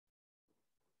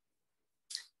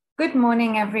Good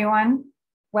morning, everyone.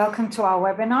 Welcome to our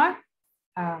webinar.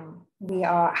 We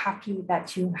are happy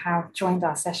that you have joined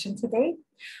our session today.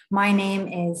 My name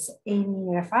is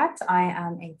Refaat. I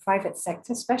am a private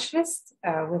sector specialist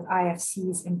with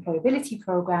IFC's employability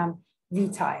program,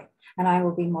 Vitae, and I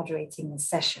will be moderating this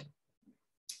session.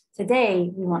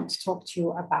 Today, we want to talk to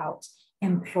you about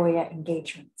employer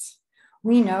engagement.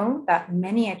 We know that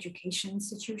many education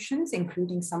institutions,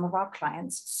 including some of our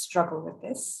clients, struggle with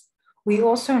this. We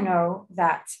also know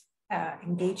that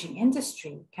engaging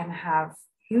industry can have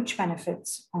huge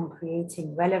benefits on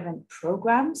creating relevant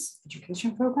programs,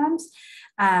 education programs,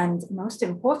 and most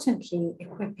importantly,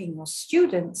 equipping your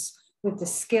students with the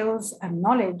skills and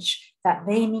knowledge that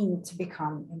they need to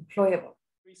become employable.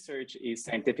 Research is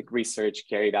scientific research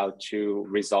carried out to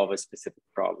resolve a specific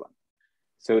problem.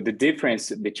 So the difference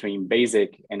between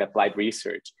basic and applied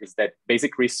research is that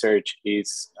basic research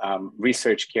is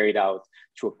research carried out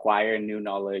to acquire new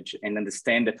knowledge and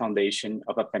understand the foundation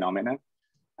of a phenomenon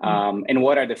and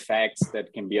what are the facts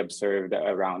that can be observed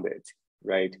around it,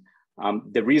 right?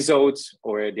 The results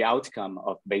or the outcome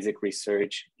of basic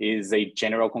research is a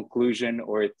general conclusion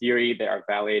or a theory that are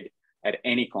valid at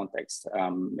any context.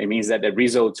 It means that the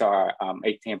results are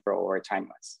atemporal or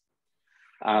timeless.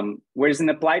 Whereas in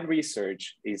applied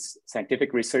research is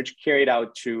scientific research carried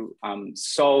out to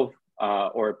solve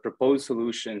or propose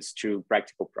solutions to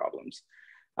practical problems.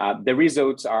 The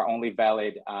results are only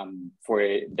valid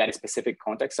for that specific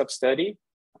context of study.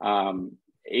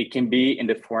 It can be in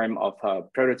the form of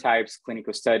prototypes,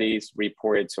 clinical studies,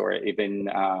 reports, or even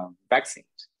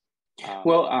vaccines.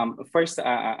 First,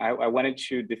 I wanted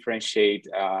to differentiate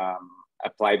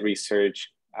applied research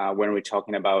when we're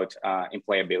talking about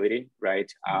employability,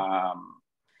 right?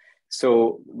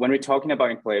 So when we're talking about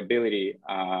employability,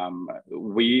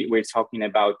 we're talking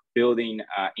about building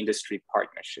industry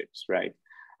partnerships, right?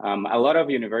 A lot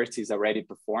of universities already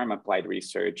perform applied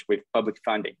research with public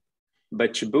funding,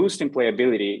 but to boost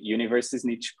employability, universities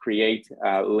need to create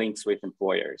links with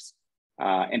employers.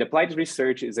 And applied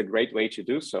research is a great way to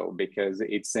do so because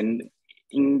it's an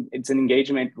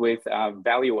engagement with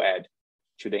value add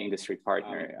to the industry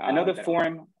partner. Another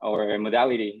form or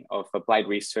modality of applied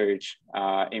research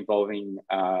involving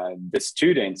the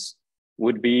students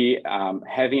would be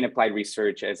having applied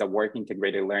research as a work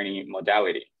integrated learning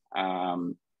modality.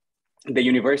 The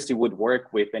university would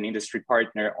work with an industry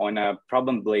partner on a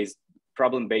problem-based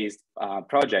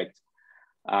project,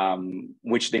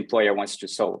 which the employer wants to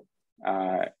solve.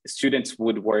 Students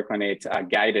would work on it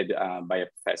guided by a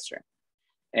professor.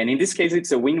 And in this case,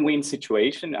 it's a win-win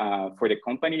situation for the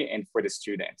company and for the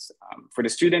students. For the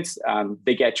students,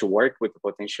 they get to work with a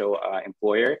potential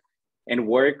employer and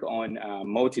work on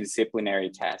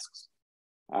multidisciplinary tasks.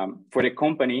 For the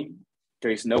company, there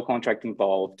is no contract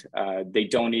involved. They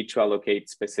don't need to allocate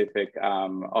specific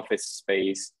office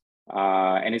space,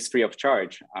 and it's free of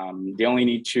charge. They only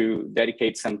need to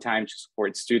dedicate some time to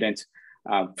support students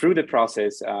through the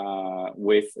process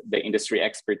with the industry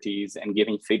expertise and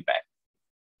giving feedback.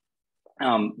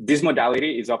 This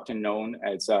modality is often known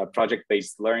as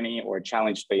project-based learning or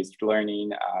challenge-based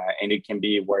learning, and it can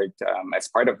be worked as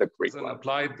part of the curriculum. As an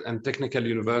applied and technical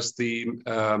university,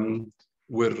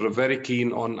 we're very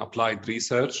keen on applied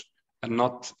research and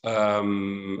not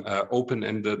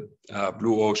open-ended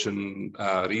blue ocean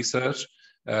research.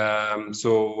 In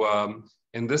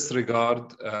this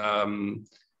regard,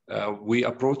 we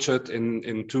approach it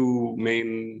in two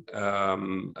main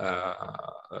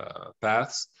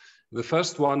paths. The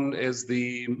first one is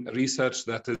the research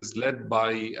that is led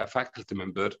by a faculty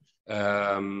member.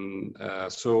 In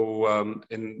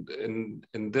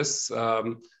this,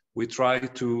 we try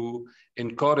to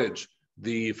encourage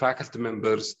the faculty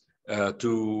members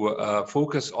to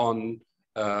focus on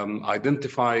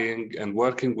identifying and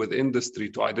working with industry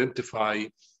to identify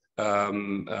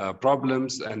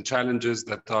problems and challenges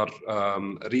that are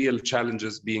real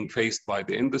challenges being faced by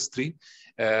the industry.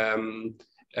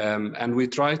 And we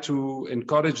try to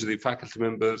encourage the faculty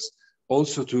members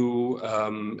also to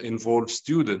involve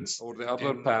students. Or the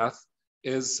other path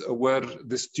is where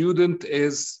the student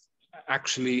is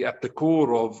actually at the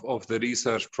core of the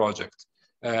research project.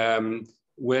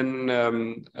 When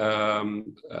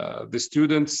the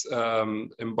students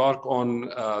embark on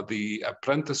the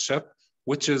apprenticeship,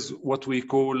 which is what we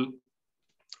call,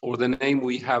 or the name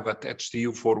we have at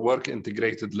HTU for work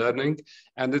integrated learning,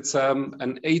 and it's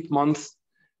an 8-month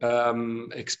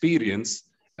experience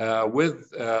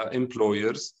with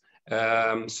employers.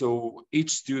 So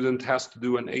each student has to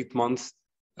do an 8-month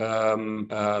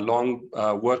long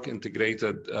work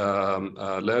integrated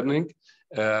learning.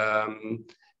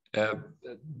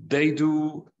 They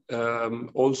do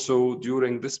also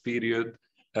during this period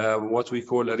what we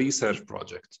call a research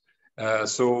project.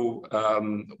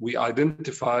 We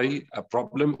identify a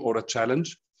problem or a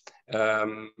challenge,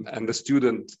 and the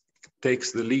student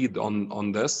takes the lead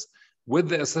on this with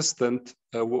the assistant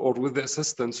or with the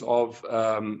assistance of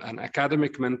an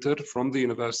academic mentor from the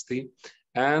university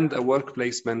and a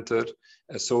workplace mentor.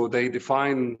 So they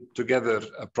define together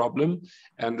a problem,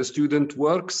 and the student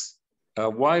works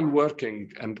while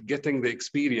working and getting the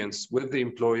experience with the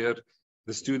employer.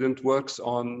 The student works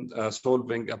on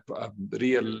solving a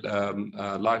real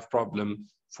life problem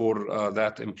for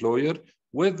that employer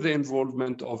with the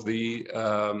involvement of the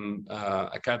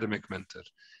academic mentor.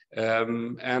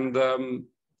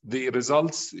 The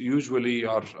results usually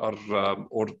are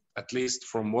or at least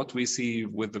from what we see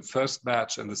with the first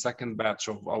batch and the second batch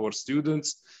of our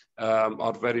students,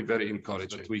 are very, very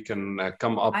encouraging. We can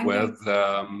come up with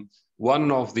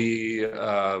one of the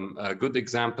good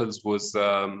examples was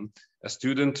a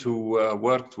student who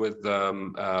worked with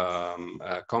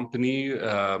a company,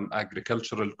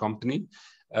 agricultural company.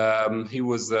 He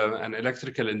was an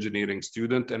electrical engineering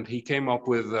student, and he came up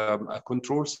with a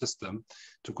control system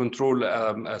to control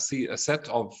a set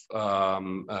of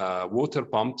water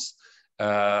pumps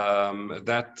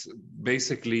that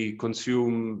basically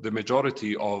consume the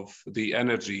majority of the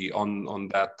energy on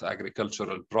that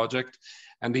agricultural project.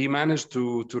 And he managed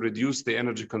to reduce the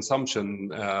energy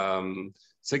consumption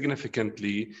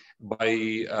significantly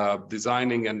by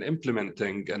designing and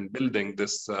implementing and building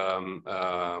this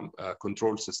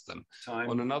control system.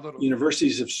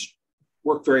 Universities have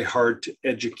worked very hard to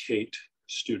educate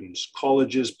students.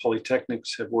 Colleges,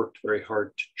 polytechnics have worked very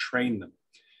hard to train them.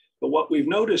 But what we've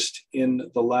noticed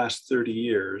in the last 30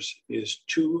 years is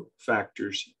two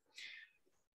factors.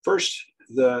 First,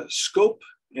 the scope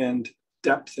and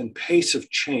depth and pace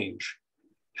of change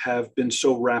have been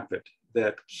so rapid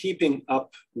that keeping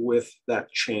up with that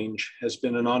change has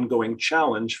been an ongoing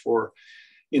challenge for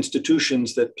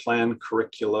institutions that plan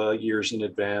curricula years in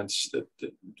advance, that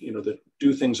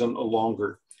do things on a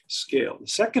longer scale. The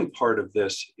second part of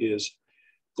this is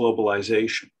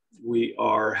globalization. We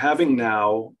are having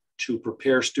now to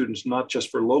prepare students not just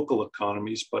for local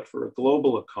economies, but for a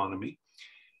global economy.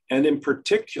 And in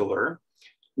particular,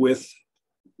 with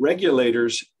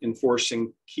regulators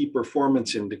enforcing key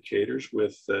performance indicators,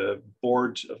 with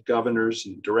boards of governors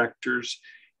and directors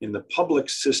in the public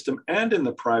system and in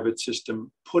the private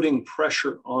system, putting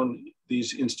pressure on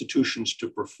these institutions to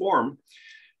perform,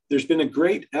 there's been a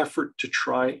great effort to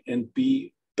try and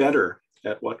be better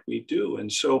at what we do.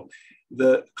 And so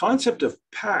the concept of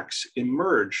PACS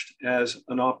emerged as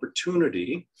an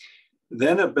opportunity,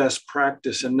 then a best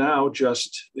practice, and now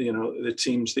just, it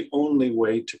seems the only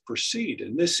way to proceed.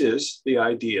 And this is the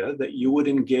idea that you would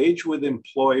engage with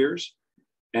employers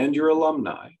and your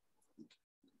alumni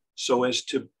so as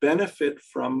to benefit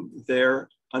from their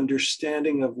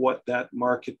understanding of what that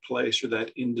marketplace or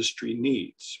that industry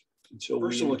needs. And so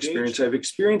personal experience, I've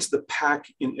experienced the PAC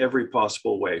in every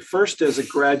possible way. First, as a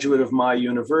graduate of my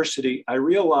university, I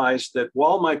realized that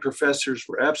while my professors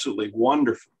were absolutely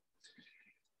wonderful,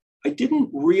 I didn't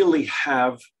really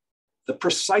have the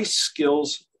precise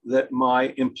skills that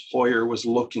my employer was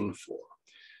looking for.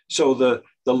 So the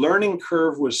learning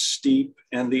curve was steep,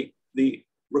 and the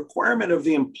requirement of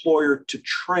the employer to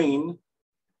train,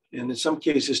 and in some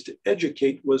cases to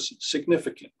educate, was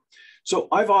significant. So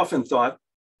I've often thought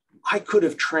I could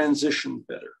have transitioned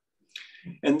better.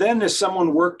 And then as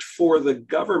someone worked for the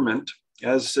government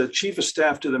as chief of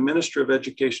staff to the Minister of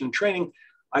Education and Training,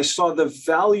 I saw the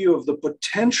value of the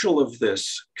potential of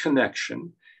this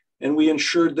connection, and we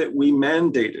ensured that we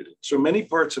mandated it. So many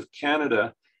parts of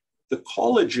Canada, the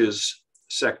colleges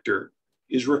sector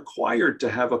is required to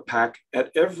have a PAC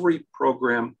at every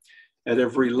program, at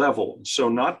every level. So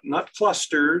not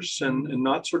clusters and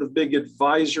not sort of big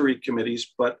advisory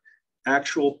committees, but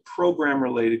actual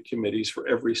program-related committees for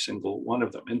every single one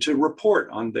of them, and to report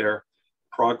on their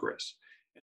progress.